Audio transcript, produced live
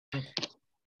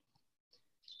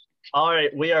All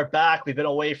right, we are back. We've been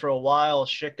away for a while.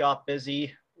 Shit got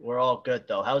busy. We're all good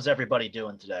though. How's everybody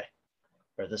doing today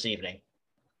or this evening?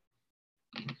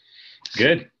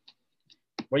 Good.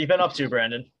 What you been up to,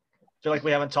 Brandon? I feel like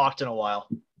we haven't talked in a while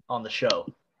on the show.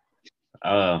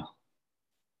 Uh,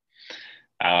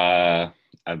 uh,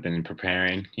 I've been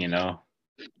preparing,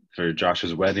 for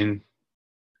Josh's wedding,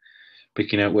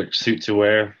 picking out which suit to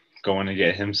wear, going to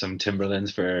get him some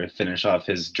Timberlands for finish off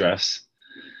his dress,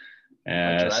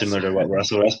 My dress. similar to what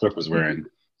Russell Westbrook was wearing.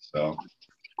 So,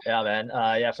 Yeah, man.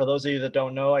 Yeah, for those of you that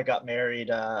don't know, I got married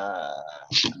a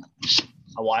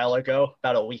while ago,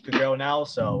 about a week ago now.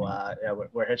 So yeah,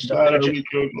 we're hitched up about there. a week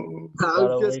ago.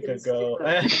 About a week ago.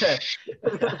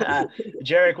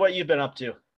 Jarek, what you been up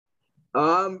to?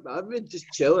 I've been just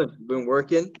chilling, been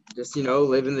working, just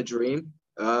living the dream.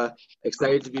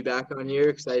 Excited to be back on here,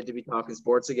 excited to be talking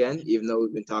sports again, even though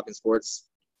we've been talking sports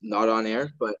not on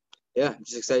air. But yeah,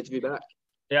 just excited to be back.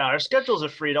 Yeah, our schedules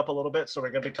have freed up a little bit, so we're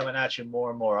going to be coming at you more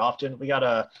and more often. We got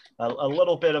a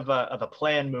little bit of a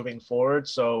plan moving forward.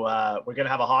 So we're going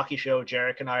to have a hockey show.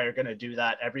 Jarek and I are going to do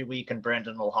that every week, and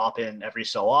Brandon will hop in every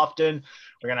so often.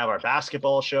 We're going to have our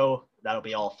basketball show. That'll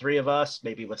be all three of us,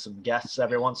 maybe with some guests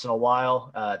every once in a while.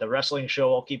 The wrestling show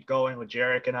will keep going with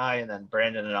Jarek and I, and then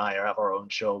Brandon and I have our own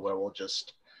show where we'll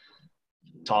just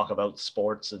talk about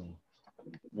sports and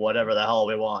whatever the hell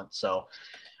we want. So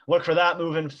look for that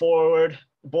moving forward.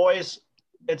 Boys,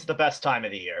 it's the best time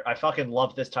of the year. I fucking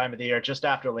love this time of the year just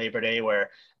after Labor Day where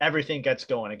everything gets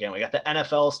going again. We got the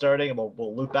NFL starting, and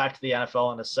we'll loop back to the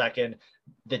NFL in a second.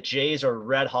 The Jays are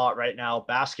red hot right now.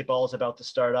 Basketball is about to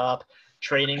start up.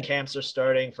 Training camps are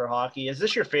starting for hockey. Is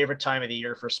this your favorite time of the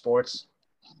year for sports?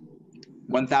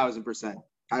 1000%.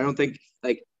 I don't think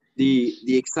the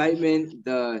excitement,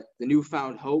 the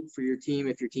newfound hope for your team.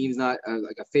 If your team's not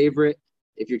like a favorite,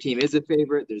 if your team is a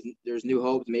favorite, there's new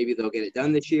hopes. Maybe they'll get it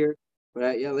done this year.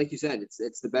 But yeah, like you said,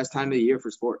 it's the best time of the year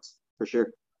for sports for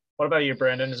sure. What about you,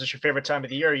 Brandon? Is this your favorite time of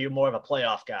the year? Or are you more of a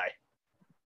playoff guy?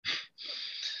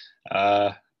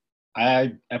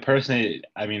 I personally,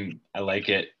 I like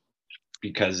it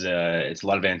because it's a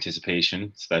lot of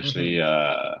anticipation, especially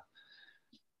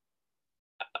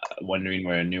wondering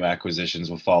where new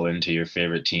acquisitions will fall into your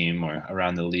favorite team or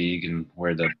around the league, and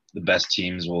where the best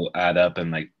teams will add up,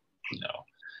 and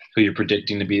who you're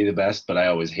predicting to be the best. But I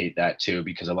always hate that too,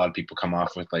 because a lot of people come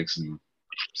off with like some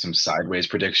sideways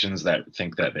predictions that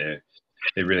think that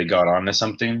they really got onto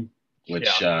something, which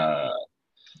that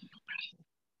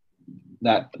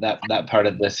part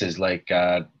of this is like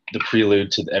the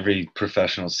prelude to every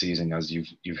professional season. As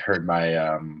you've heard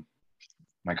my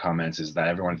comments, is that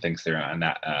everyone thinks they're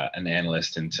an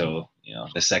analyst until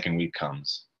the second week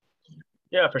comes.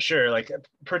 Yeah, for sure. Like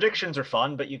predictions are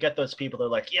fun, but you get those people that are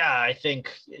like, yeah, I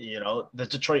think, the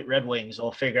Detroit Red Wings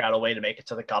will figure out a way to make it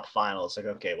to the Cup final. It's like,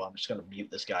 okay, well, I'm just going to mute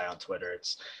this guy on Twitter.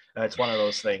 It's one of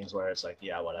those things where it's like,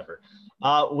 yeah, whatever.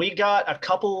 We got a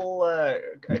couple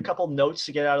notes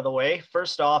to get out of the way.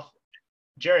 First off,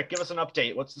 Jarek, give us an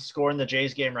update. What's the score in the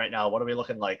Jays game right now? What are we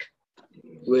looking like?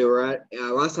 We were at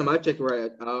last time I checked, we're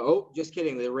at just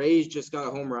kidding. The Rays just got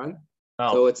a home run.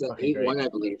 Oh, so it's an 8-1, I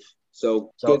believe.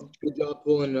 So good job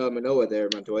pulling Manoah there,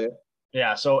 Montoya.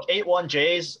 Yeah, so 8-1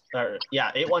 Jays,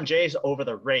 8-1 Jays over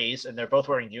the Rays, and they're both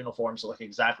wearing uniforms that look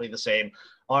exactly the same.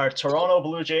 Our Toronto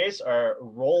Blue Jays are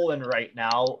rolling right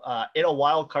now in a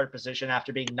wild card position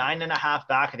after being 9.5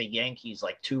 back of the Yankees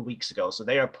like 2 weeks ago. So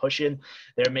they are pushing.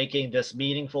 They're making this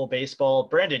meaningful baseball.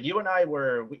 Brandon, you and I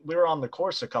were on the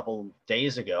course a couple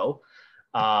days ago.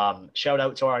 Shout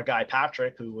out to our guy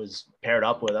Patrick, who was paired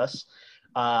up with us.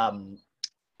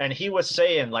 And he was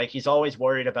saying, like, he's always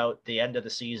worried about the end of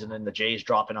the season and the Jays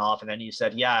dropping off. And then he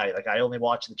said, yeah, like, I only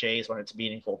watch the Jays when it's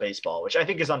meaningful baseball, which I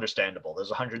think is understandable.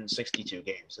 There's 162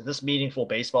 games. Is this meaningful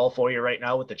baseball for you right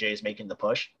now with the Jays making the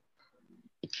push?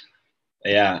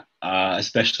 Yeah,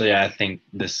 especially I think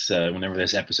this whenever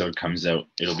this episode comes out,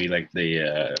 it'll be like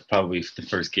the probably the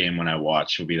first game when I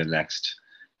watch will be the next,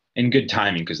 in good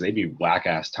timing, because they'd be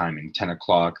whack-ass timing, 10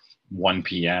 o'clock, 1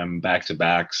 p.m.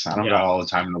 back-to-backs. I don't got all the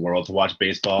time in the world to watch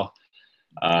baseball.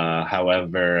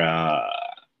 However,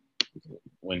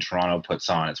 when Toronto puts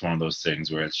on, it's one of those things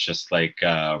where it's just like,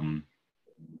 I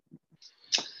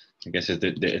guess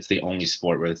it's the only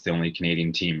sport where it's the only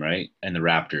Canadian team, right? And the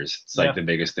Raptors. It's like the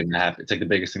biggest thing to happen. It's like the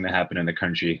biggest thing to happen in the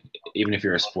country. Even if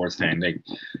you're a sports fan, like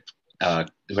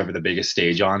whoever the biggest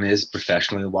stage on is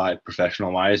professional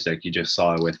wise, like you just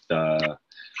saw with the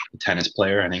tennis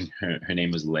player. I think her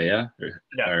name was Leia.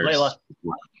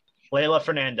 Leylah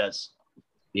Fernandez.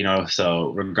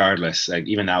 So regardless, like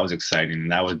even that was exciting.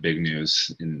 That was big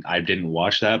news, and I didn't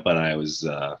watch that, but I was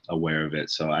aware of it.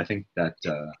 So I think that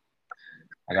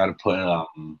I got to put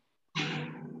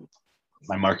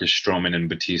my Marcus Stroman and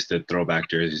Batista throwback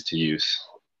jerseys to use.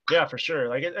 Yeah, for sure.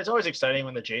 Like it's always exciting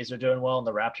when the Jays are doing well and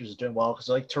the Raptors are doing well because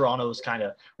like Toronto's kind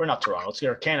of, we're not Toronto, it's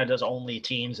Canada's only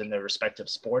teams in their respective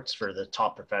sports for the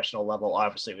top professional level.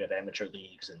 Obviously, we have amateur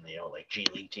leagues and like G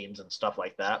League teams and stuff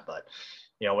like that. But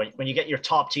when you get your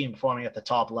top team performing at the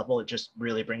top level, it just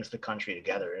really brings the country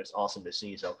together. It's awesome to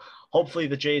see. So hopefully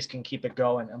the Jays can keep it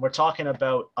going. And we're talking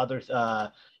about other.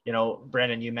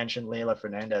 Brandon, you mentioned Leylah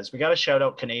Fernandez. We got to shout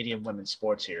out Canadian women's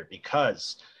sports here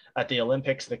because at the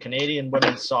Olympics, the Canadian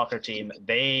women's soccer team,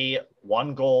 they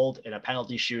won gold in a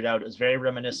penalty shootout. It was very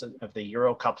reminiscent of the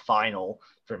Euro Cup final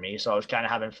for me. So I was kind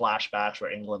of having flashbacks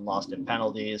where England lost in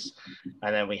penalties.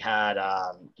 And then we had,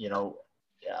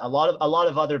 a lot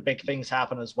of other big things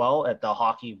happen as well at the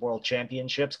Hockey World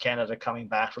Championships. Canada coming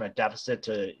back from a deficit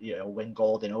to, win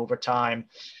gold in overtime.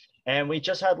 And we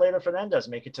just had Leylah Fernandez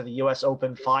make it to the U.S.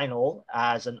 Open final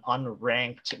as an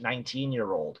unranked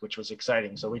 19-year-old, which was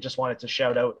exciting. So we just wanted to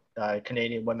shout out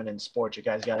Canadian women in sports. You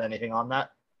guys got anything on that?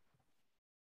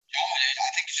 Yeah, I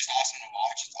think it's just awesome to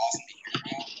watch. It's awesome to hear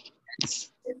about.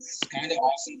 It's kind of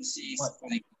awesome to see, like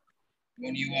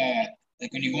when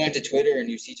you go into Twitter and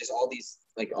you see just all these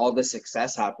all the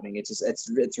success happening.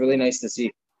 It's really nice to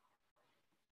see.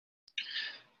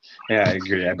 Yeah, I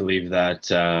agree. I believe that.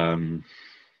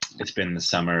 It's been the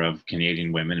summer of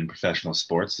Canadian women in professional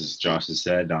sports, as Josh has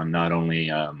said, on not only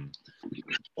on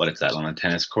the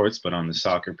tennis courts, but on the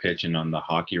soccer pitch and on the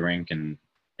hockey rink and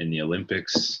in the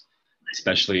Olympics,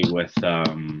 especially with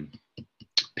Penny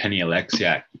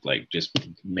Oleksiak, just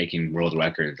making world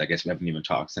records. I guess we haven't even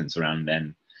talked since around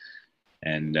then.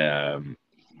 And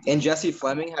Jessie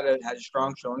Fleming had a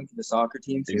strong showing for the soccer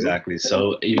team too. Exactly.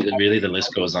 So really the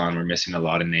list goes on. We're missing a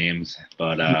lot of names,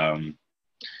 but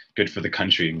good for the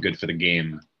country and good for the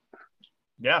game.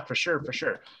 Yeah, for sure.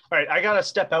 All right, I got to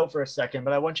step out for a second,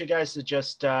 but I want you guys to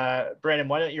just, Brandon,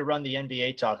 why don't you run the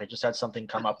NBA talk? I just had something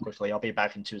come up quickly. I'll be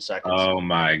back in 2 seconds. Oh,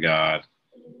 my God.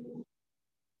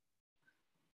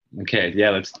 Okay, yeah,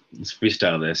 let's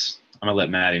freestyle this. I'm going to let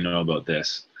Maddie know about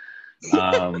this.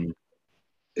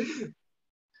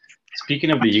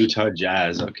 Speaking of the Utah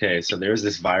Jazz, okay, so there's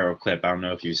this viral clip. I don't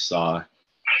know if you saw.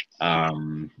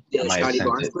 Scottie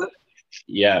Barnes clip?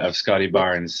 Yeah, of Scottie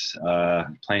Barnes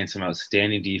playing some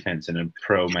outstanding defense in a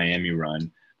pro Miami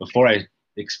run. Before I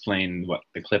explain what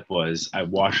the clip was, I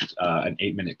watched an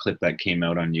 8-minute clip that came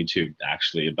out on YouTube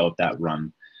actually about that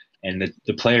run. And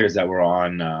the players that were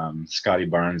on Scottie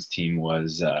Barnes' team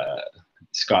was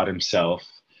Scott himself,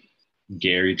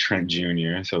 Gary Trent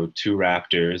Jr., so 2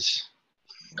 Raptors,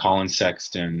 Colin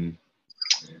Sexton,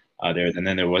 and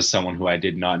then there was someone who I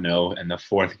did not know, and the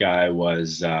 4th guy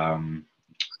was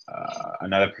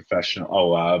another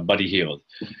professional, Buddy Hield.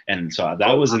 And so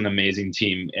that was an amazing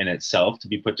team in itself to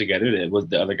be put together. It was,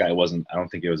 the other guy wasn't, I don't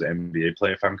think it was an NBA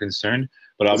player if I'm concerned,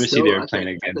 but obviously they were playing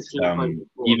against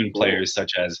even players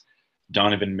such as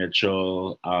Donovan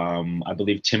Mitchell. I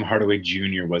believe Tim Hardaway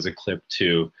Jr. was a clip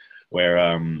too,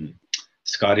 where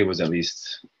Scottie was at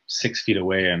least 6 feet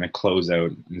away on a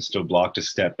closeout and still blocked a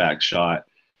step back shot.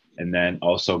 And then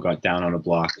also got down on a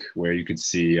block where you could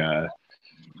see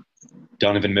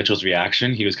Donovan Mitchell's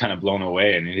reaction. He was kind of blown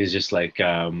away, and it is just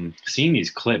seeing these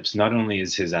clips. Not only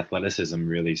is his athleticism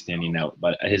really standing out,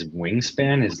 but his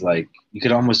wingspan is you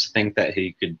could almost think that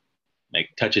he could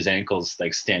touch his ankles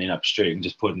standing up straight and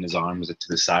just putting his arms to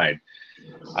the side.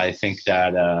 I think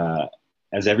that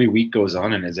as every week goes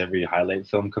on and as every highlight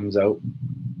film comes out,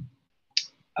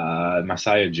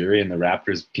 Masai Ujiri and the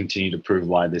Raptors continue to prove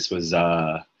why this was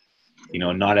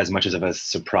not as much of a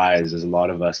surprise as a lot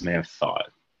of us may have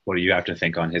thought. What do you have to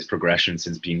think on his progression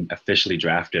since being officially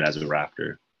drafted as a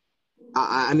Raptor?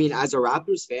 I mean, as a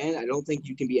Raptors fan, I don't think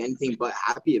you can be anything but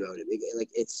happy about it.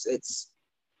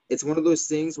 It's one of those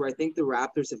things where I think the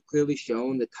Raptors have clearly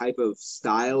shown the type of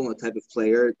style and the type of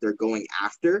player they're going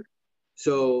after.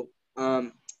 So I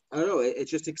don't know.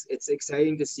 It's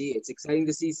exciting to see. It's exciting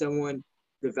to see someone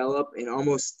develop and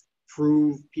almost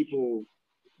prove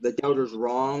the doubters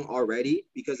wrong already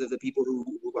because of the people who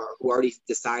already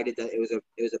decided that it was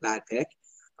a bad pick.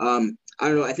 I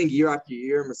don't know. I think year after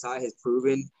year, Masai has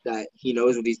proven that he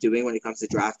knows what he's doing when it comes to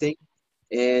drafting.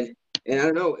 And I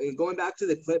don't know. And going back to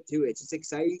the clip too, it's just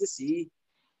exciting to see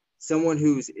someone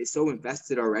is so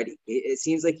invested already. It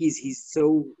seems like he's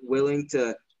so willing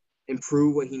to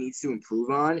improve what he needs to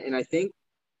improve on. And I think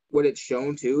what it's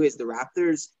shown too is the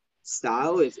Raptors'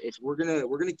 style is we're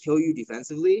gonna kill you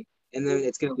defensively, and then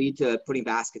it's going to lead to putting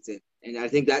baskets in. And I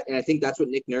think that's what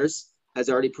Nick Nurse has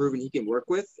already proven he can work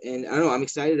with. And I don't know, I'm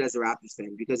excited as a Raptors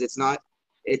fan because it's not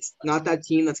that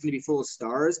team that's going to be full of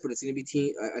stars, but it's going to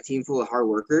be a team full of hard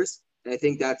workers. And I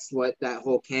think that's what that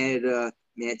whole Canada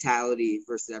mentality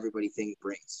versus everybody thing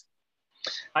brings.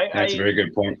 That's a very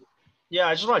good point. Yeah,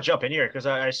 I just want to jump in here because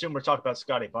I assume we're talking about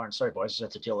Scotty Barnes. Sorry, boys, just have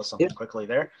to deal with something quickly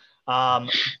there.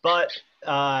 But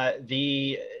talk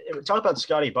about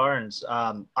Scotty Barnes.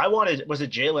 Was it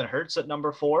Jalen Hurts at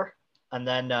number 4? And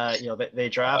then, they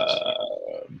draft.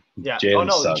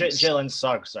 Jalen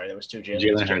Suggs. Sorry, there was 2 Jalen.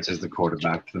 Jalen Hurts is the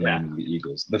quarterback for the man of the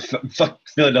Eagles. The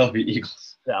Philadelphia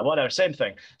Eagles. Yeah, whatever. Same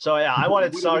thing. So, yeah, I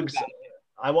wanted Suggs.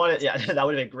 that would have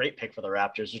been a great pick for the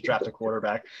Raptors, just draft a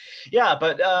quarterback. Yeah,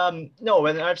 but no,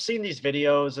 and I've seen these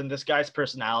videos and this guy's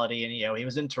personality, and he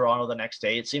was in Toronto the next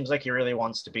day. It seems like he really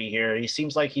wants to be here. He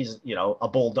seems like he's a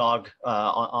bulldog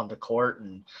on the court,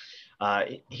 and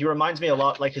he reminds me a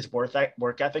lot like his work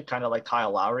ethic, kind of like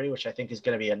Kyle Lowry, which I think is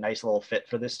going to be a nice little fit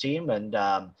for this team. And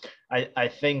I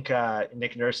think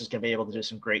Nick Nurse is going to be able to do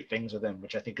some great things with him,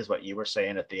 which I think is what you were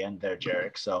saying at the end there,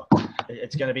 Jarek. So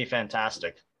it's going to be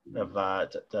fantastic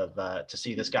to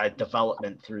see this guy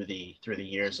development through the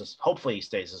years. Hopefully he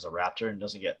stays as a Raptor and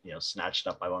doesn't get snatched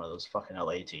up by one of those fucking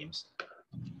LA teams.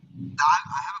 I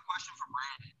have a question for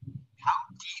Brandon. How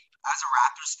deep, as a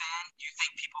Raptors fan, do you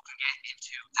think people can get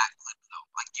into that clip though?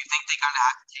 Like, do you think they kind of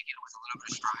have to take it with a little bit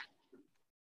of stride?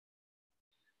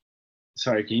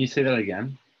 Sorry, can you say that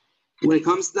again? When it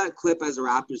comes to that clip as a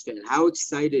Raptors fan, how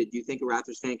excited do you think a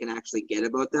Raptors fan can actually get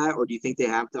about that? Or do you think they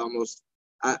have to almost,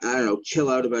 I don't know, chill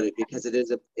out about it because it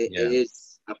is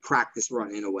a practice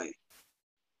run in a way?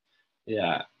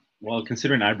 Yeah. Well,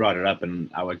 considering I brought it up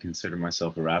and I would consider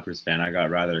myself a Raptors fan, I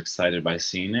got rather excited by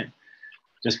seeing it.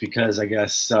 Just because I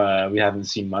guess we haven't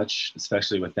seen much,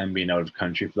 especially with them being out of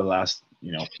country for the last,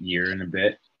 year and a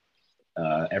bit.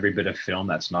 Every bit of film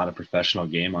that's not a professional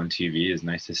game on TV is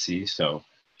nice to see. So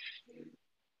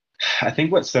I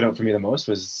think what stood out for me the most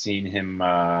was seeing him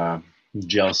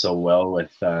gel so well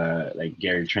with like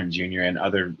Gary Trent Jr. and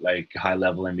other like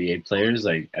high-level NBA players,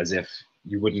 like as if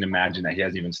you wouldn't imagine that he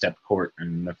hasn't even stepped court in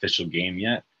an official game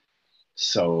yet.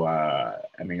 So,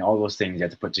 I mean, all those things you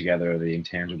have to put together, the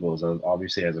intangibles.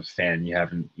 Obviously, as a fan, you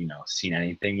haven't, seen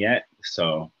anything yet.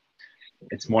 So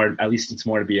it's more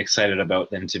to be excited about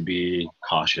than to be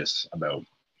cautious about.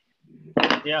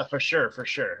 Yeah, for sure.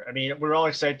 I mean, we're all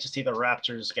excited to see the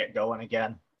Raptors get going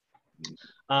again.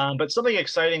 But something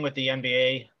exciting with the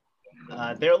NBA,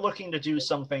 they're looking to do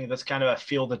something that's kind of a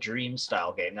Field of Dreams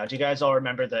style game. Now, do you guys all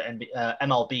remember the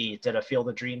MLB did a Field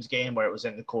of Dreams game where it was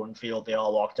in the cornfield? They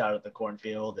all walked out of the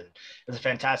cornfield, and it was a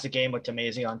fantastic game, looked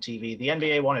amazing on TV. The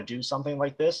NBA want to do something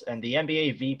like this, and the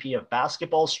NBA VP of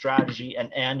Basketball Strategy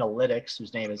and Analytics,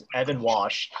 whose name is Evan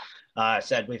Wash,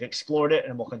 said, "We've explored it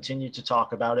and we'll continue to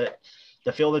talk about it.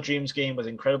 The Field of Dreams game was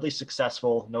incredibly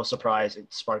successful. No surprise,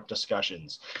 it sparked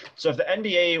discussions." So if the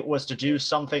NBA was to do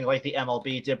something like the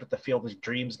MLB did with the Field of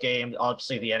Dreams game,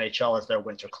 obviously the NHL is their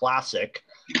Winter Classic,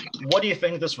 what do you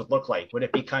think this would look like? Would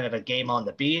it be kind of a game on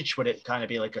the beach? Would it kind of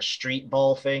be like a street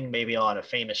ball thing, maybe on a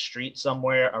famous street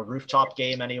somewhere, a rooftop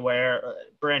game anywhere?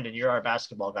 Brandon, you're our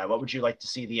basketball guy. What would you like to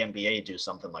see the NBA do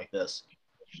something like this?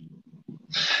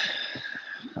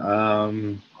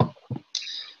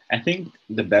 I think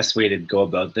the best way to go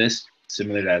about this,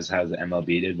 similar as how the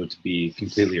MLB did, would be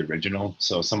completely original.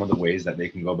 So some of the ways that they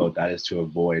can go about that is to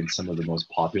avoid some of the most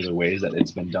popular ways that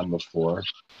it's been done before.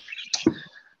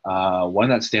 One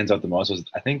that stands out the most was,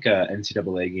 I think, an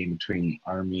NCAA game between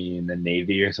Army and the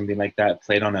Navy or something like that,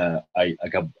 played on an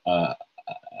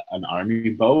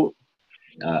Army boat,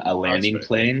 a landing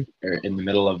plane in the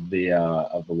middle of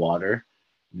the water.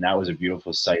 And that was a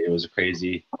beautiful sight. It was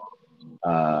crazy.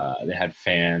 They had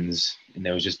fans, and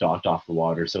they was just docked off the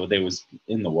water, so they was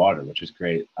in the water, which was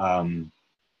great. And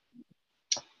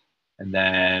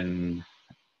then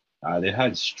they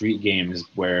had street games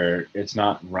where it's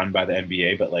not run by the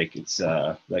NBA, but like it's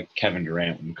like Kevin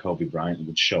Durant and Kobe Bryant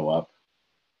would show up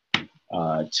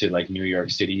to like New York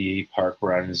City park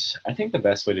runs. I think the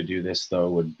best way to do this though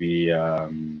would be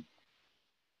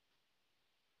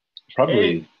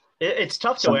probably it's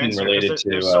tough to answer because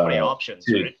there's so many options,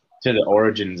 right? To the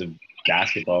origins of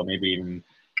basketball, maybe even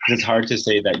it's hard to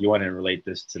say that you want to relate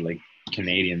this to like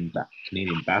Canadian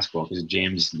basketball, because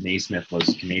James Naismith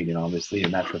was Canadian, obviously,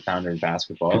 and that's the founder of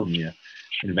basketball and the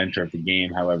inventor of the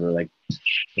game. However, like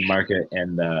the market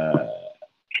and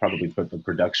probably put the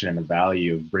production and the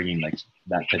value of bringing like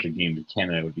that type of game to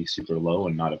Canada would be super low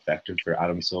and not effective for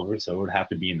Adam Silver. So it would have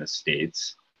to be in the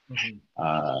States.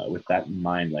 Mm-hmm. With that in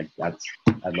mind, like I'd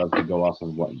love to go off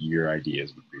of what your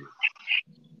ideas would be.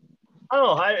 I don't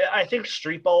know. I think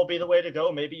street ball will be the way to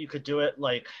go. Maybe you could do it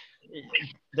like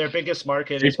their biggest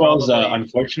market Street is ball's probably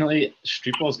unfortunately,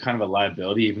 street ball is kind of a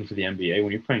liability even for the NBA.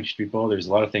 When you're playing street ball, there's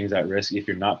a lot of things at risk if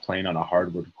you're not playing on a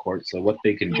hardwood court. So what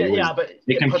they can do is but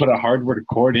they can put a hardwood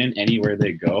court in anywhere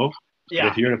they go. yeah.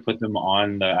 But if you were to put them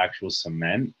on the actual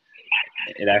cement,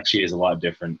 it actually is a lot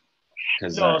different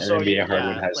because an NBA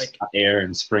hardwood has like air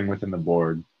and spring within the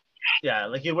board. Yeah,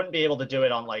 like you wouldn't be able to do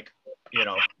it on like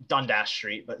Dundas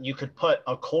Street, but you could put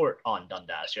a court on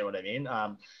Dundas. You know what I mean?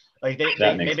 Like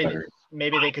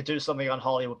maybe they could do something on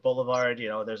Hollywood Boulevard.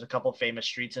 There's a couple famous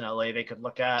streets in LA they could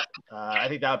look at. I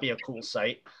think that would be a cool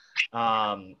site.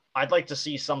 I'd like to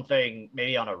see something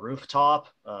maybe on a rooftop.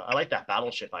 I like that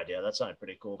battleship idea. That sounded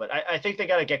pretty cool. But I think they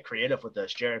got to get creative with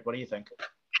this. Jared, what do you think?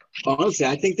 Honestly,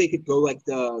 I think they could go like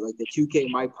the 2K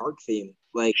My Park theme.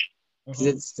 Like,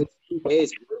 since 2K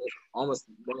is almost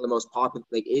one of the most popular,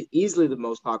 like easily the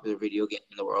most popular video game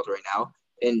in the world right now.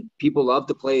 And people love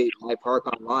to play My Park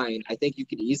online. I think you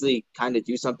could easily kind of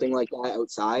do something like that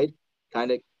outside,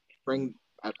 kind of bring,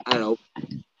 I don't know,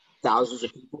 thousands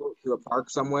of people to a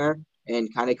park somewhere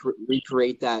and kind of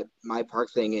recreate that My Park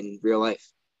thing in real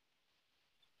life.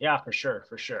 Yeah, for sure.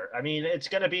 I mean, it's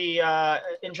going to be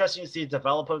interesting to see the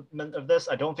development of this.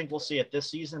 I don't think we'll see it this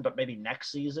season, but maybe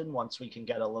next season once we can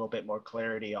get a little bit more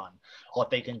clarity on what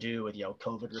they can do with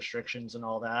COVID restrictions and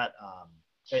all that.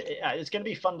 It's going to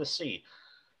be fun to see.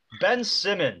 Ben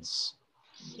Simmons,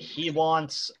 he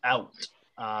wants out.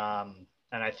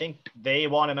 And I think they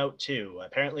want him out too.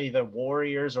 Apparently the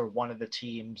Warriors are one of the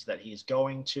teams that he's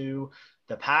going to.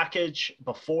 The package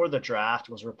before the draft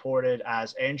was reported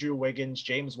as Andrew Wiggins,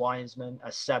 James Wiseman, a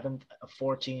 7th, a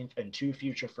 14th, and 2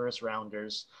 future first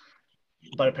rounders.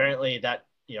 But apparently that,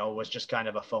 was just kind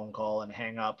of a phone call and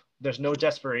hang up. There's no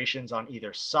desperations on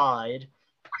either side,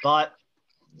 but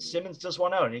Simmons does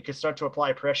want out and he could start to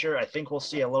apply pressure. I think we'll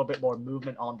see a little bit more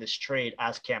movement on this trade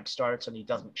as camp starts and he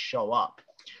doesn't show up.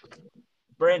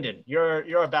 Brandon,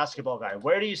 you're a basketball guy.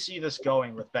 Where do you see this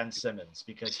going with Ben Simmons?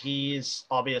 Because he's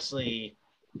obviously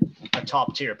a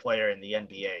top tier player in the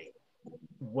NBA.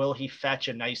 Will he fetch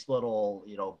a nice little,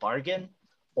 bargain,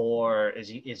 or is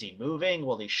he moving?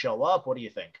 Will he show up? What do you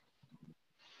think?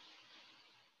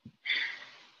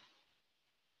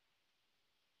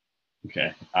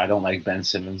 Okay, I don't like Ben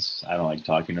Simmons. I don't like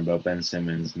talking about Ben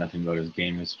Simmons. Nothing about his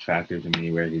game is attractive to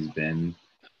me. Where he's been.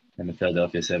 And the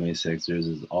Philadelphia 76ers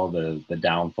is all the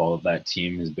downfall of that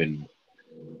team has been,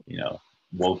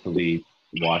 woefully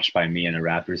watched by me and a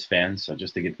Raptors fan. So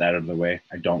just to get that out of the way,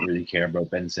 I don't really care about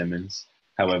Ben Simmons.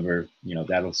 However,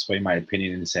 that'll sway my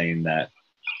opinion in saying that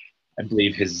I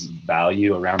believe his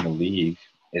value around the league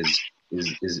is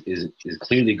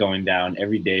clearly going down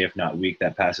every day, if not week,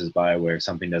 that passes by where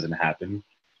something doesn't happen.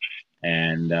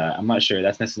 And I'm not sure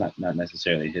that's not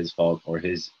necessarily his fault or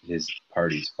his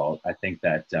party's fault. I think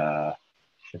that the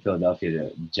Philadelphia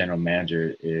general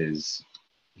manager is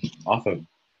off of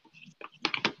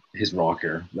his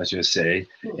rocker, let's just say,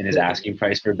 in his asking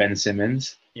price for Ben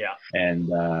Simmons. Yeah. And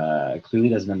clearly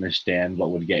doesn't understand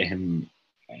what would get him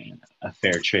a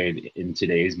fair trade in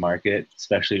today's market,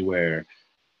 especially where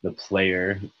the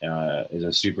player is a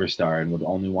superstar and would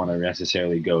only want to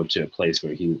necessarily go to a place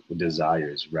where he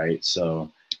desires, right?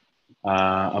 So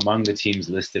among the teams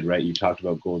listed, right, you talked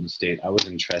about Golden State. I was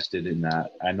interested in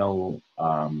that. I know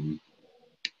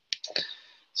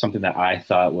something that I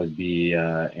thought would be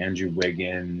Andrew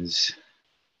Wiggins,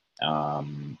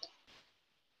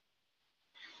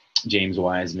 James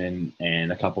Wiseman,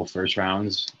 and a couple first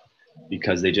rounds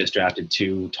because they just drafted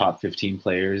 2 top 15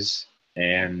 players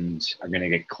and are going to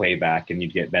get Clay back, and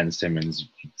you'd get Ben Simmons.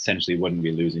 Essentially wouldn't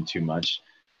be losing too much.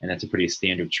 And that's a pretty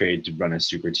standard trade to run a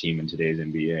super team in today's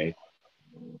NBA.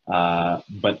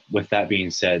 But with that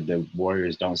being said, the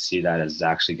Warriors don't see that as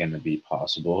actually going to be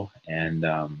possible. And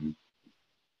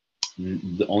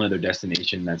the only other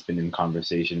destination that's been in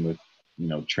conversation with,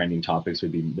 trending topics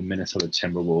would be the Minnesota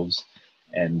Timberwolves.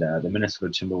 And the Minnesota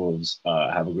Timberwolves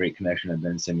have a great connection to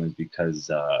Ben Simmons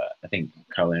because I think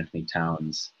Karl Anthony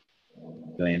Towns,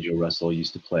 D'Angelo Russell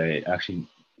used to play. Actually,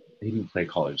 he didn't play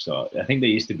college, so I think they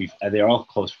used to be. They're all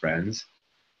close friends.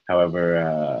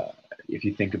 However, if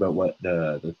you think about what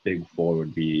the big four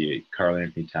would be, Karl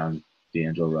Anthony Towns,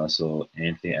 D'Angelo Russell,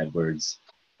 Anthony Edwards,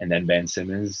 and then Ben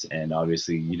Simmons, and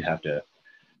obviously you'd have to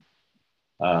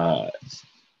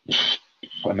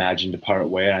imagine to part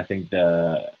way. I think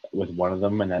with one of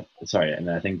them, and I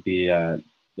think the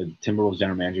Timberwolves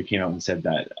general manager came out and said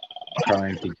that Karl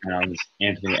Anthony Towns,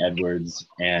 Anthony Edwards,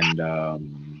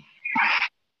 and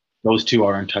those 2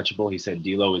 are untouchable. He said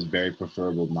D'Lo is very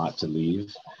preferable not to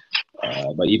leave.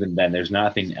 But even then, there's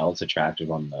nothing else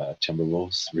attractive on the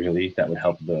Timberwolves, really, that would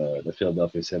help the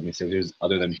Philadelphia 76ers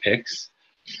other than picks.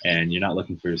 And you're not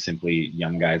looking for simply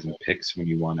young guys and picks when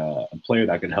you want a player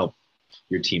that can help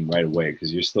your team right away,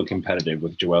 because you're still competitive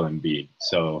with Joel Embiid.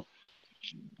 So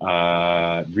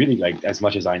really, like, as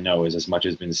much as I know is as much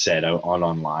has been said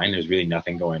online. There's really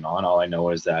nothing going on. All I know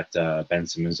is that Ben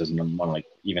Simmons doesn't want to, like,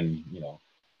 even,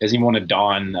 doesn't even want to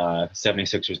don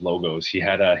 76ers logos. He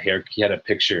had a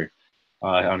picture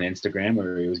on Instagram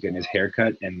where he was getting his hair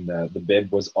cut, and the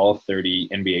bib was all 30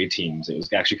 NBA teams. It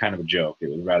was actually kind of a joke. It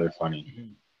was rather funny.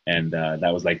 Mm-hmm. And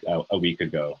that was like a week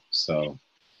ago. So,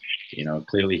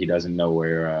 clearly he doesn't know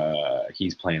where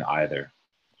he's playing either.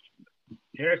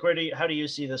 Eric, how do you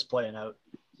see this playing out?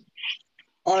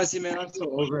 Honestly, man, I'm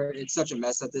so over it. It's such a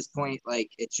mess at this point. Like,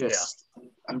 it's just,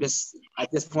 I'm just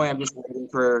waiting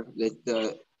for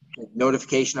the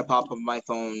notification to pop up on my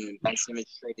phone and Ben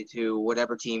Simmons traded to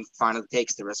whatever team finally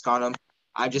takes the risk on him.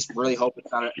 I just really hope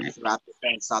it's not the Raptors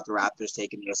fan. It's not the Raptors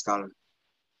taking the risk on him.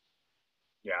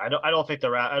 Yeah, I don't think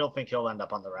he'll end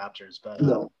up on the Raptors, but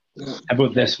no. How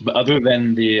about this? Other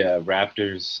than the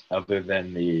Raptors, other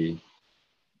than the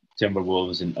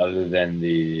Timberwolves, and other than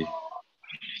the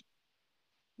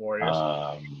Warriors.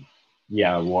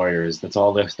 Warriors. Let's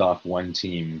all list off one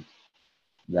team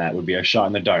that would be a shot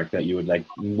in the dark that you would like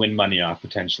win money off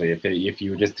potentially if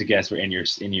you were just to guess where in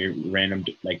your random,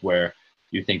 like, where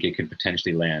you think it could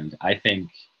potentially land. I think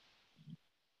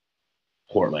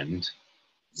Portland.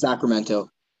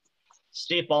 Sacramento.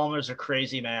 Steve Ballmer's a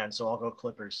crazy man, so I'll go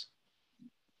Clippers.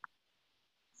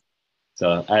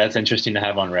 So that's interesting to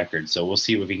have on record. So we'll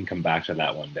see if we can come back to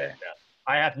that one day. Yeah.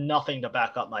 I have nothing to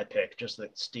back up my pick, just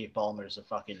that Steve Ballmer's a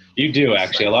fucking. You do,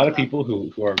 actually. A lot of people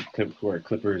who are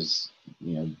Clippers,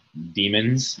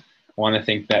 demons, want to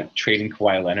think that trading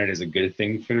Kawhi Leonard is a good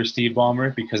thing for Steve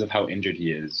Ballmer because of how injured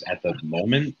he is at the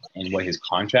moment and what his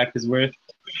contract is worth.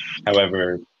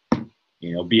 However,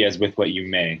 be as with what you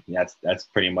may. That's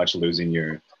pretty much losing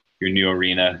your new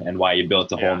arena and why you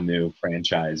built a whole new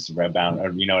franchise rebound.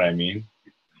 Or, you know what I mean?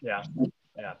 Yeah.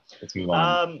 Let's move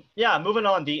on. Moving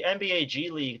on. The NBA G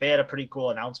League, they had a pretty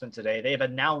cool announcement today. They've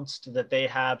announced that they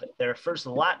have their first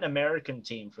Latin American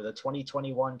team for the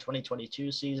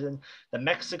 2021-2022 season, the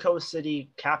Mexico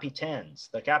City Capitans.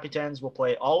 The Capitans will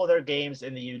play all of their games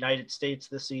in the United States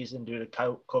this season due to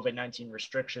COVID-19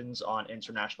 restrictions on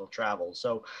international travel.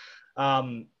 So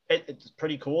it's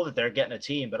pretty cool that they're getting a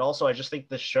team, but also I just think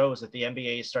this shows that the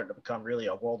NBA is starting to become really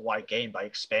a worldwide game by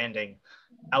expanding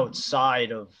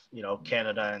outside of,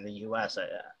 Canada and the US.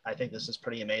 I think this is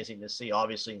pretty amazing to see.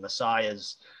 Obviously, Masai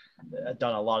has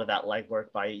done a lot of that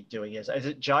legwork by doing is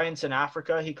it Giants in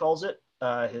Africa, he calls it,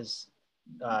 his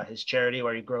charity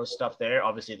where he grows stuff there.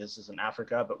 Obviously, this is in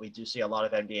Africa, but we do see a lot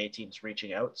of NBA teams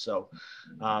reaching out. So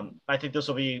I think this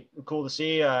will be cool to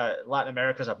see. Latin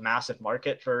America is a massive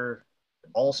market for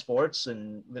all sports,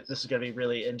 and this is going to be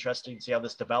really interesting to see how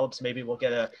this develops. Maybe we'll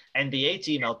get an NBA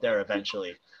team out there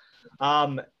eventually.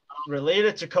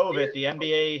 Related to COVID, the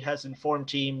NBA has informed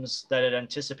teams that it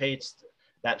anticipates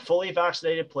that fully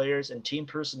vaccinated players and team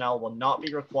personnel will not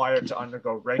be required to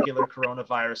undergo regular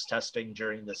coronavirus testing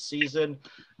during the season.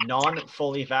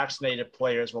 Non-fully vaccinated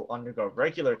players will undergo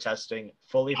regular testing.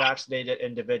 Fully vaccinated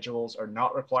individuals are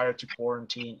not required to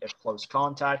quarantine if close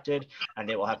contacted, and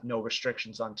they will have no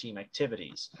restrictions on team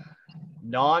activities.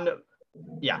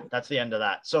 That's the end of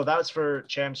that. So that's for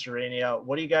Champs Urania.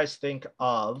 What do you guys think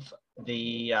of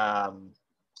the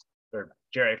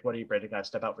Jared, what do you, Brandon, gotta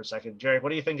step out for a second. Jared, what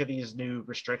do you think of these new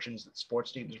restrictions that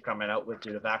sports teams are coming out with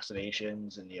due to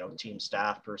vaccinations and, team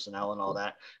staff, personnel, and all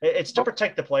that? It's to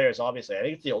protect the players, obviously. I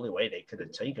think it's the only way they could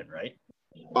have taken, right?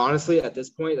 Honestly, at this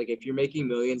point, like, if you're making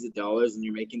millions of dollars and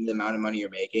you're making the amount of money you're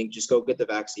making, just go get the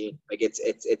vaccine. Like, it's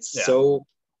so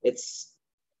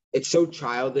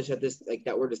childish at this, like,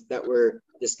 that we're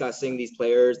discussing these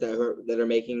players that are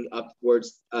making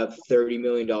upwards of $30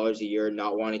 million a year,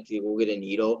 not wanting to go get a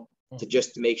needle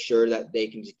to make sure that they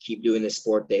can just keep doing the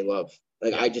sport they love.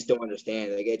 Like, I just don't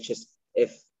understand. Like, it's just,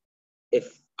 if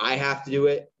I have to do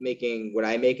it making what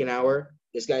I make an hour,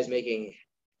 this guy's making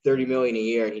 $30 million a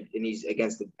year and he's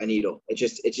against a needle.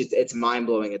 It's mind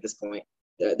blowing at this point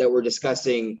that we're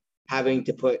discussing having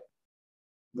to put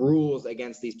rules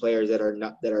against these players that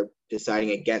are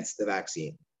deciding against the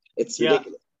vaccine. It's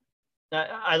ridiculous.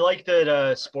 I like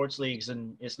that sports leagues,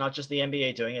 and it's not just the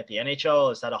NBA doing it. The NHL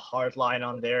has had a hard line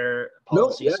on their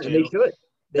policies too.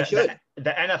 They should.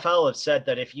 The NFL have said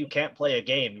that if you can't play a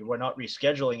game, you are not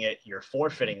rescheduling it, you're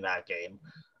forfeiting that game.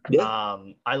 Yeah.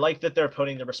 I like that they're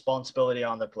putting the responsibility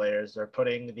on the players. They're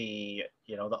putting the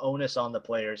onus on the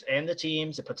players and the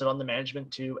teams. It puts it on the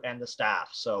management too and the staff.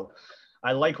 So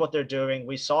I like what they're doing.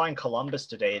 We saw in Columbus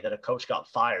today that a coach got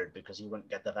fired because he wouldn't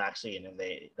get the vaccine, and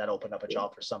that opened up a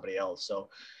job for somebody else. So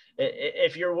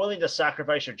if you're willing to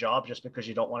sacrifice your job just because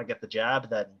you don't want to get the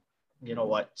jab, then you know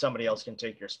what, somebody else can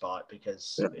take your spot,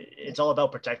 because it's all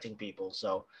about protecting people.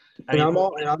 So I'm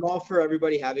all for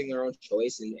everybody having their own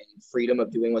choice and freedom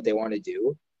of doing what they want to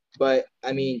do. But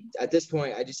I mean, at this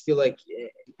point, I just feel like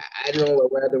I don't know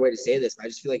what other way to say this. But I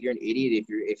just feel like you're an idiot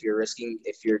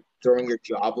if you're throwing your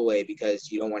job away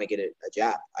because you don't want to get a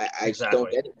jab. I just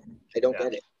don't get it. I don't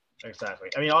get it. Exactly.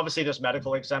 I mean, obviously there's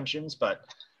medical exemptions, but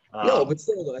no, but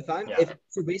still, though,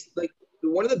 so basically, like,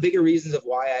 one of the bigger reasons of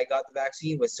why I got the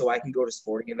vaccine was so I can go to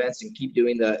sporting events and keep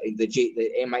doing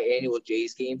my annual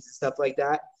Jays games and stuff like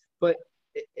that. But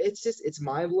it's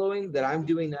mind blowing that I'm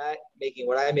doing that, making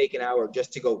what I make an hour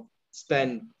just to go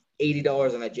spend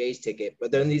 $80 on a Jays ticket.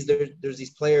 But then there's these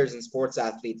players and sports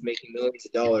athletes making millions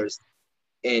of dollars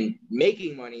and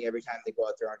making money every time they go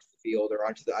out there onto the field or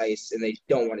onto the ice, and they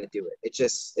don't want to do it.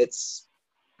 It's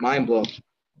mind blowing.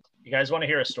 You guys want to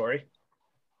hear a story?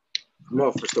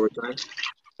 No, for story time.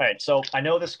 All right, so I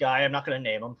know this guy. I'm not going to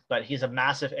name him, but he's a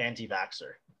massive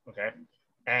anti-vaxxer. Okay,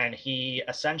 and he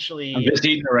essentially. I'm just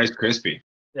eating a Rice Krispie.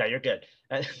 Yeah, you're good.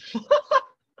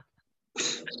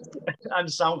 I'm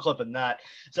sound clipping that.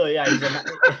 So yeah,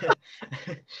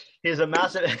 he's a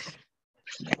massive.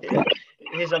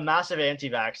 He's a massive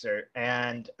anti-vaxxer,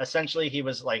 and essentially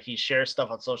he shares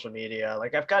stuff on social media.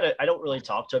 Like I don't really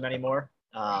talk to him anymore.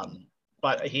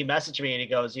 But he messaged me and he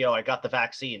goes, "Yo, I got the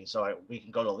vaccine, so we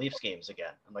can go to Leafs games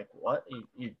again." I'm like, "What?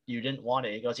 You didn't want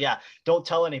it?" He goes, "Yeah, don't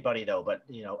tell anybody though." But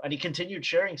and he continued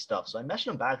sharing stuff. So I messaged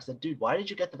him back and said, "Dude, why did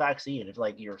you get the vaccine if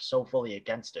you're so fully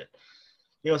against it?"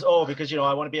 He goes, "Oh, because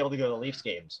I want to be able to go to Leafs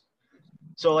games."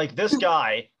 So this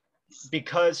guy,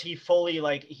 because he fully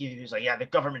he's like, "Yeah, the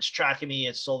government's tracking me.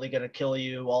 It's slowly gonna kill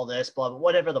you. All this, blah blah,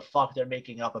 whatever the fuck they're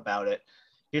making up about it."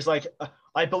 He's like,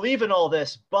 "I believe in all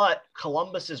this, but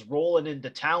Columbus is rolling into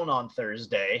town on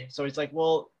Thursday." So he's like,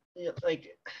 "Well, just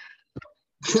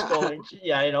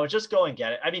go and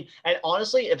get it." I mean, and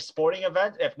honestly, if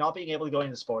not being able to go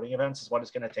into sporting events is what it's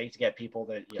going to take to get people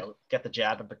to, get the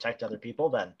jab and protect other people,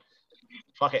 then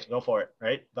fuck it, go for it,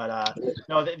 right? But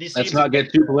no, these teams. Let's not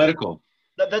get too political.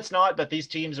 That's not, but these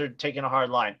teams are taking a hard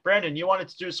line. Brandon, you wanted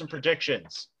to do some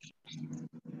predictions.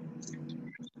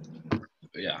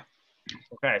 Yeah.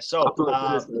 Okay, so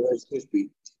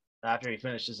after he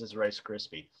finishes his Rice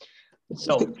Krispie.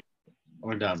 So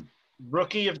we're done.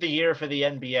 Rookie of the year for the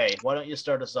NBA. Why don't you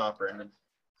start us off, Brandon?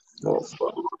 Oh,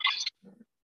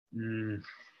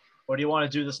 Or do you want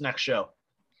to do this next show?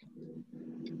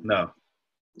 No.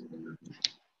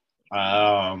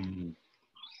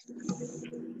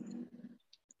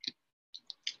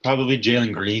 Probably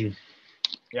Jalen Green.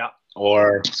 Yeah.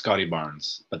 Or Scotty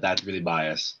Barnes, but that's really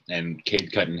biased. And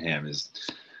Cade Cunningham is,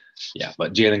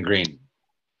 but Jalen Green.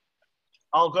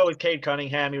 I'll go with Cade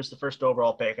Cunningham. He was the first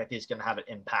overall pick. I think he's going to have an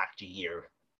impact year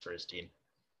for his team.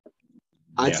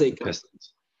 I'd say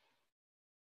Pistons.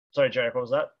 Sorry, Jarek, what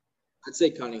was that? I'd say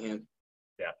Cunningham.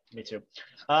 Yeah, me too.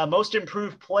 Most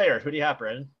improved player. Who do you have,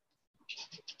 Brandon?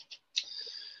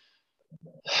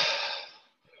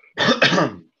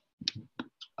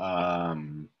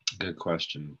 Good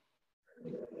question.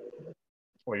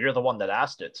 Well, you're the one that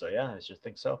asked it, so yeah, I just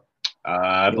think so.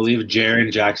 I believe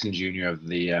Jaren Jackson Jr. of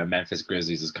the Memphis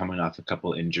Grizzlies is coming off a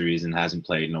couple injuries and hasn't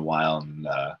played in a while. And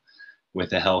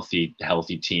with a healthy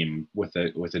team, with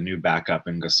a new backup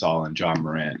in Gasol and John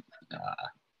Morant,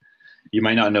 you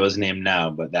might not know his name now,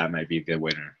 but that might be a good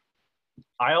winner.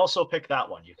 I also picked that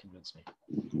one. You convinced me.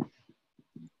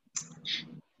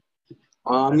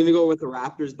 I'm gonna go with the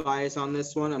Raptors bias on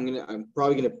this one. I'm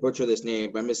probably gonna butcher this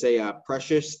name, but I'm gonna say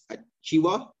Precious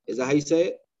Achiuwa. Is that how you say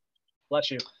it? Bless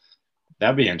you.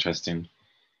 That'd be interesting.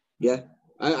 Yeah,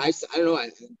 I don't know.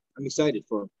 I'm excited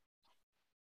for him.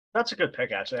 That's a good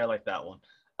pick, actually. I like that one.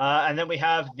 And then we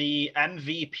have the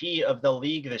MVP of the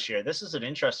league this year. This is an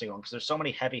interesting one because there's so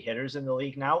many heavy hitters in the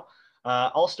league now.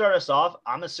 I'll start us off.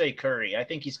 I'm going to say Curry. I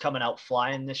think he's coming out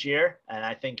flying this year, and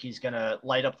I think he's going to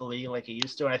light up the league like he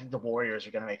used to, and I think the Warriors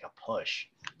are going to make a push.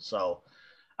 So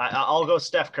I'll go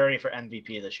Steph Curry for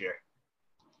MVP this year.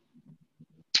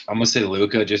 I'm going to say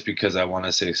Luka just because I want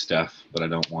to say Steph, but I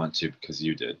don't want to because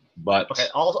you did. But okay,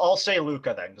 I'll say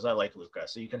Luka then because I like Luka,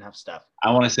 so you can have Steph.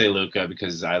 I want to say Luka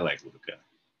because I like Luka.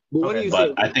 But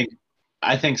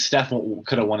I think Steph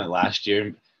could have won it last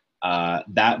year.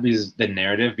 That was the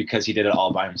narrative because he did it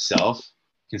all by himself,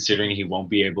 considering he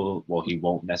won't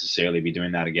necessarily be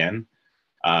doing that again.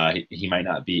 He might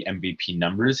not be MVP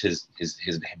numbers. His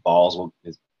balls will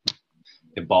his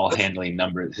ball handling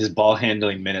numbers, his ball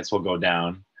handling minutes will go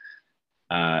down,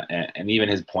 and even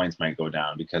his points might go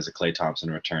down because of Klay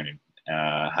Thompson returning.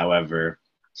 However,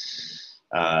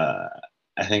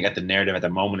 I think at the narrative at the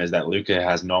moment is that Luka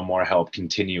has no more help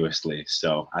continuously.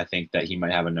 So I think that he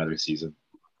might have another season.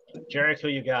 Jarek, who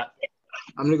you got?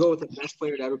 I'm going to go with the best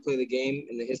player to ever play the game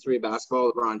in the history of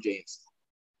basketball, LeBron James.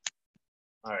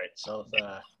 All right, so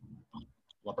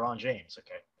LeBron James,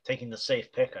 okay. Taking the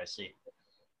safe pick, I see.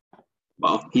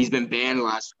 Well, he's been banned the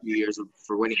last few years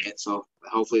for winning it, so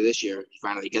hopefully this year he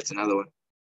finally gets another one.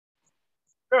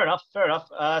 Fair enough.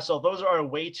 So those are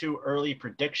way too early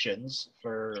predictions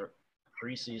for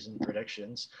preseason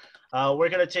predictions. We're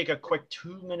going to take a quick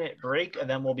 2-minute break, and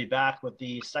then we'll be back with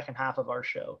the second half of our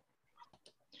show.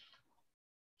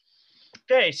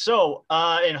 Okay, so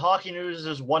in hockey news,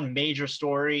 there's one major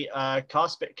story.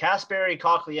 Kasperi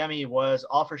Kotkaniemi was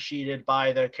offer sheeted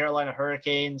by the Carolina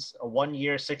Hurricanes, a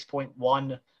 1-year,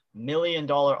 $6.1 million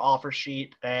offer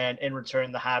sheet, and in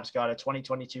return, the Habs got a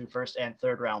 2022 first and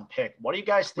third round pick. What do you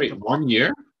guys think? Wait, 1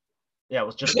 year? Yeah, it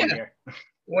was just 1 year.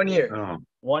 1 year. Oh.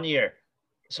 1 year.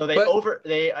 So they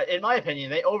in my opinion,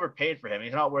 they overpaid for him.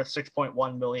 He's not worth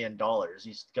 $6.1 million.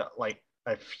 He's got like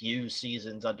a few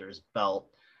seasons under his belt.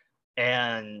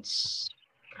 And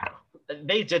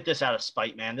they did this out of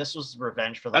spite, man. This was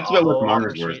revenge for the That's what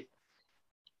offer worth. sheet.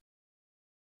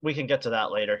 We can get to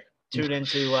that later. Tune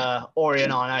into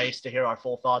Orion on Ice to hear our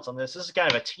full thoughts on this. This is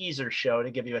kind of a teaser show to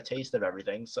give you a taste of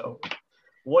everything. So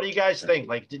what do you guys think?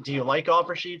 Like, do you like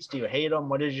offer sheets? Do you hate them?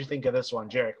 What did you think of this one?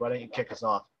 Jarek, why don't you kick us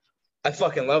off? I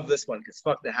fucking love this one because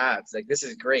fuck the Habs. Like, this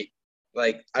is great.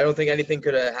 Like, I don't think anything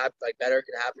could have happened, like, better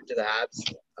could happen to the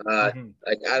Habs.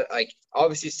 Like,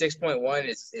 obviously 6.1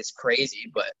 is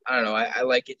crazy, but I don't know. I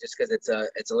like it just because it's a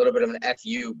little bit of an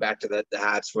FU back to the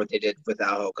Habs for what they did with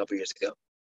Aho a couple years ago.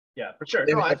 Yeah, for sure.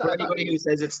 No, for anybody who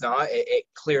says it's not, it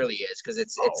clearly is because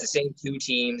it's the same two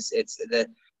teams. It's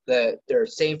they're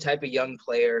same type of young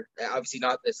player. Obviously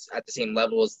not this at the same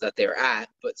levels that they're at,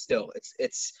 but still,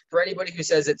 it's for anybody who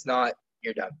says it's not,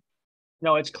 you're done.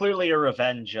 No, it's clearly a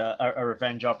revenge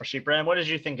offer sheet. Brandon, what did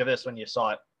you think of this when you saw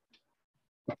it?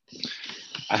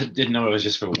 I didn't know it was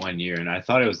just for 1 year, and I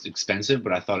thought it was expensive,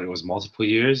 but I thought it was multiple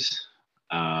years.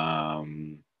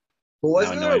 Wasn't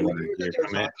there a rumor that they were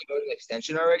talking about an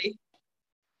extension already?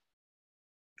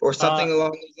 Or something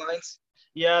along those lines?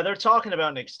 Yeah, they're talking about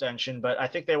an extension, but I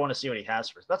think they want to see what he has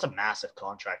first. That's a massive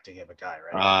contract to give a guy,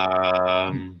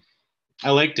 right? I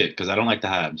liked it because I don't like the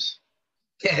Habs.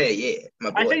 Yeah, my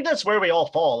boy. I think that's where we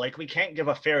all fall. Like, we can't give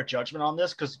a fair judgment on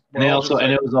this because it was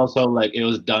also like it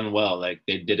was done well. Like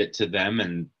they did it to them,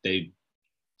 and they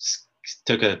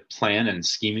took a plan and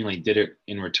schemingly did it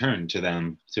in return to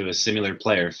them, to a similar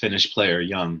player, Finnish player,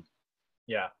 young.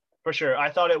 Yeah, for sure. I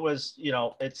thought it was,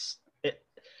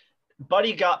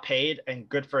 Buddy got paid, and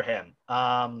good for him.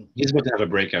 He's about to have a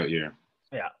breakout year.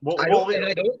 Yeah,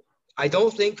 I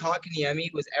don't think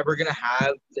Kotkaniemi was ever going to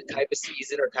have the type of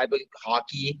season or type of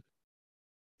hockey,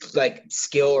 like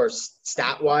skill or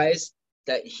stat wise,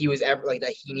 that he was ever like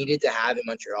that he needed to have in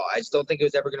Montreal. I just don't think it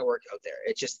was ever going to work out there.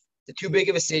 It's just too big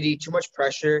of a city, too much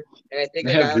pressure, and I think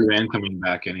they have Drouin coming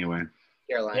back anyway.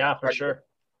 Carolina. Yeah, for sure.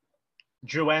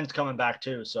 Drouin's coming back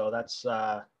too, so that's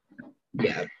yeah, you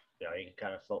can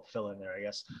kind of fill in there, I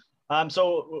guess.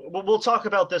 So we'll talk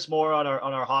about this more on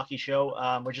our hockey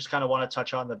show. We just kind of want to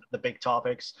touch on the big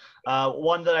topics.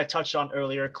 One that I touched on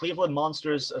earlier, Cleveland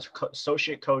Monsters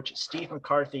associate coach Steve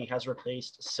McCarthy has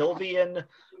replaced Sylvain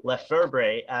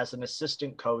Lefebvre as an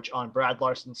assistant coach on Brad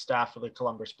Larsen's staff for the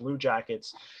Columbus Blue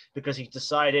Jackets because he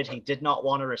decided he did not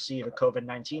want to receive a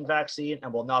COVID-19 vaccine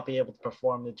and will not be able to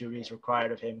perform the duties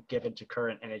required of him given to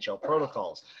current NHL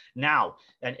protocols. Now,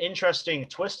 an interesting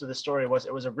twist of the story was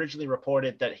it was originally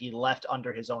reported that he left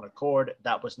under his own accord.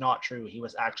 That was not true. He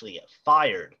was actually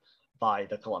fired by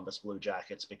the Columbus Blue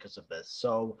Jackets because of this.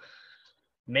 So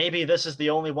maybe this is the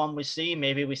only one we see.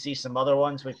 Maybe we see some other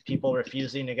ones with people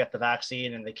refusing to get the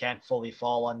vaccine and they can't fully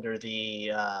fall under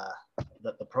the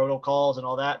protocols and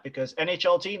all that, because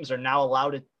NHL teams are now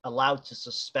allowed to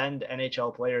suspend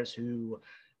NHL players who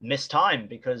miss time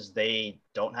because they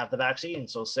don't have the vaccine.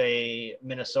 So say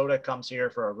Minnesota comes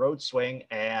here for a road swing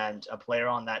and a player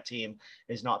on that team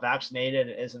is not vaccinated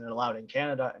and isn't allowed in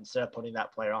Canada, instead of putting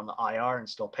that player on the IR and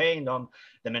still paying them,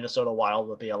 the Minnesota Wild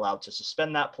will be allowed to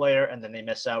suspend that player, and then they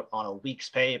miss out on a week's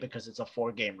pay because it's a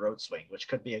 4-game road swing, which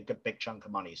could be a good big chunk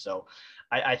of money. So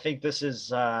I think this is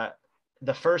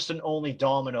the first and only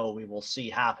domino we will see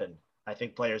happen I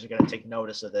think players are going to take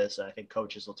notice of this, and I think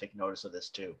coaches will take notice of this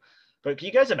too. But can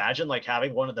you guys imagine like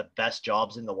having one of the best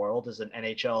jobs in the world as an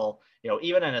NHL,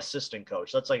 even an assistant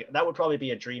coach? That would probably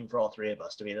be a dream for all three of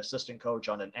us to be an assistant coach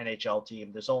on an NHL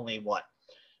team. There's only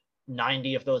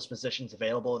 90 of those positions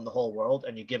available in the whole world,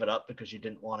 and you give it up because you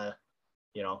didn't want to,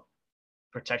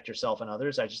 protect yourself and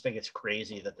others. I just think it's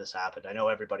crazy that this happened. I know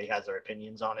everybody has their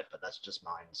opinions on it, but that's just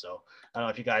mine. So I don't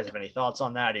know if you guys have any thoughts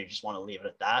on that, or you just want to leave it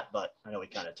at that, but I know we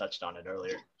kind of touched on it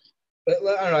earlier. But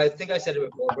I don't know. I think I said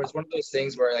it before, but it's one of those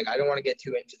things where like I don't want to get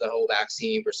too into the whole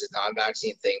vaccine versus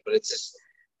non-vaccine thing. But it's just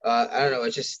I don't know.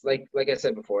 It's just like I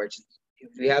said before. It's just,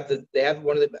 they have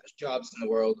one of the best jobs in the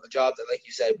world, a job that, like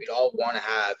you said, we'd all want to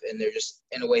have, and they're just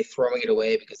in a way throwing it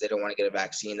away because they don't want to get a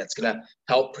vaccine that's going to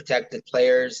help protect the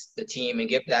players, the team, and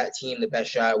give that team the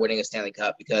best shot at winning a Stanley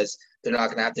Cup because they're not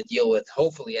going to have to deal with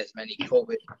hopefully as many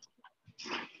COVID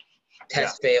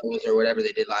test fails or whatever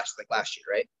they did last year,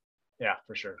 right? Yeah,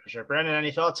 for sure. Brandon,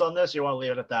 any thoughts on this? You want to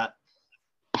leave it at that?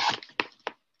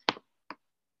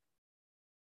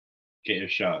 Get your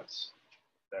shots.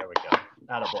 There we go.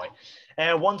 Attaboy.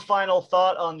 And one final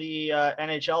thought on the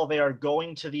NHL. They are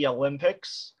going to the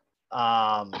Olympics.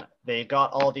 They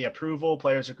got all the approval.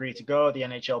 Players agreed to go. The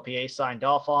NHLPA signed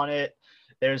off on it.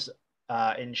 There's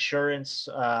insurance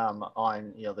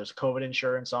on, there's COVID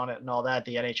insurance on it and all that.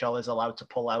 The NHL is allowed to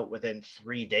pull out within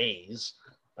 3 days,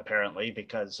 apparently,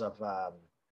 because of,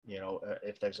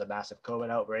 if there's a massive COVID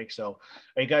outbreak. So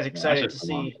are you guys excited to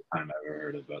see? I've never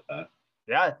heard about that.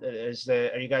 Yeah,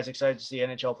 are you guys excited to see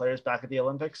NHL players back at the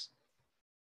Olympics?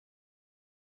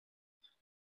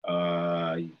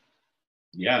 Yeah,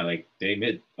 like they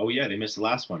missed the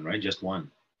last one, right? Just one.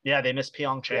 Yeah, they missed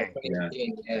Pyeongchang. Yeah.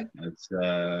 It's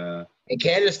and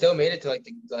Canada still made it to like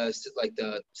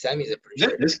the semis. Is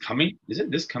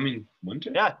it this coming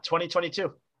winter? Yeah,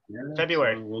 2022. Yeah,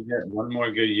 February. So we'll get one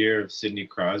more good year of Sidney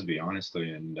Crosby,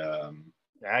 honestly, and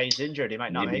yeah, he's injured. He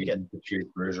might not make it. Patrice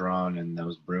Bergeron and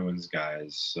those Bruins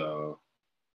guys. So,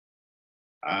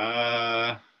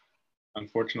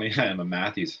 unfortunately, I am a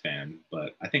Matthews fan,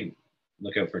 but I think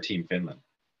look out for Team Finland.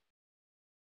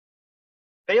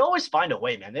 They always find a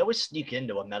way, man. They always sneak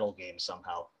into a medal game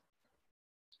somehow.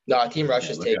 No, Team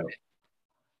Russia's taking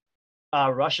it.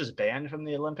 Russia's banned from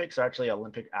the Olympics. Are actually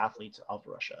Olympic athletes of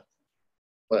Russia.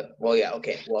 But yeah,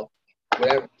 okay. Well,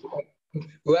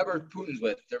 whoever Putin's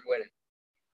with, they're winning.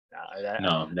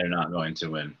 No, they're not going to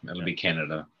win. It'll be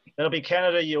Canada. It'll be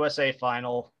Canada-USA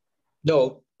final.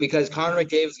 No, because Connor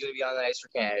McDavid is going to be on the ice for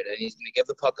Canada, and he's going to give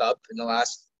the puck up in the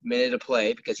last minute of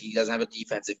play because he doesn't have a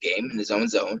defensive game in his own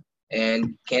zone,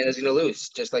 and Canada's going to lose,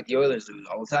 just like the Oilers lose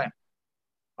all the time.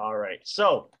 All right,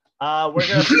 so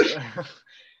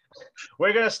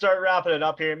we're gonna start wrapping it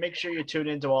up here. Make sure you tune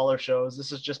into all our shows.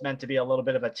 This is just meant to be a little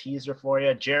bit of a teaser for you.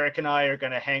 Jarek and I are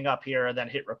gonna hang up here and then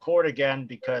hit record again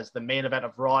because the main event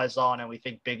of Raw is on and we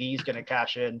think Big E's gonna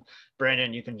cash in.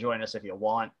 Brandon, you can join us if you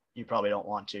want. You probably don't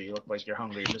want to. You look like you're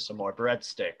hungry for some more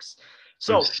breadsticks.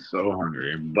 I'm so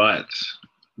hungry, but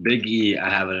Big E, I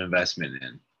have an investment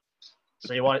in.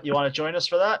 So you want to join us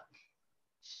for that?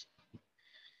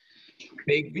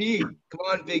 Big B, come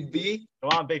on, Big B.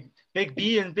 Come on, Big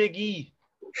B and Big E.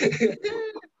 I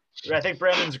think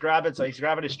Brandon's grabbing, so he's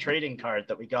grabbing his trading card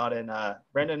that we got in.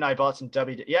 Brandon and I bought some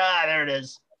W. Yeah, there it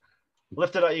is.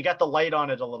 Lift it up. You got the light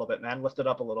on it a little bit, man. Lift it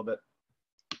up a little bit.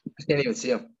 I can't even see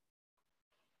him.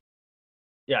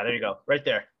 Yeah, there you go. Right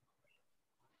there.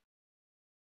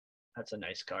 That's a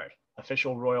nice card.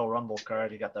 Official Royal Rumble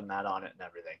card. You got the mat on it and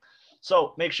everything.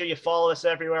 So make sure you follow us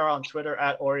everywhere on Twitter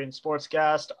at Orient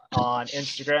Sportscast, on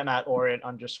Instagram at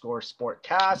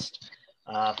Orient_Sportcast.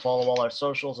 Follow all our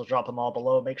socials. I'll drop them all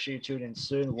below. Make sure you tune in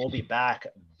soon. We'll be back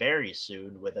very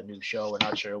soon with a new show. We're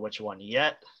not sure which one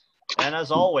yet. And as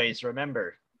always,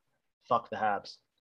 remember, fuck the Habs.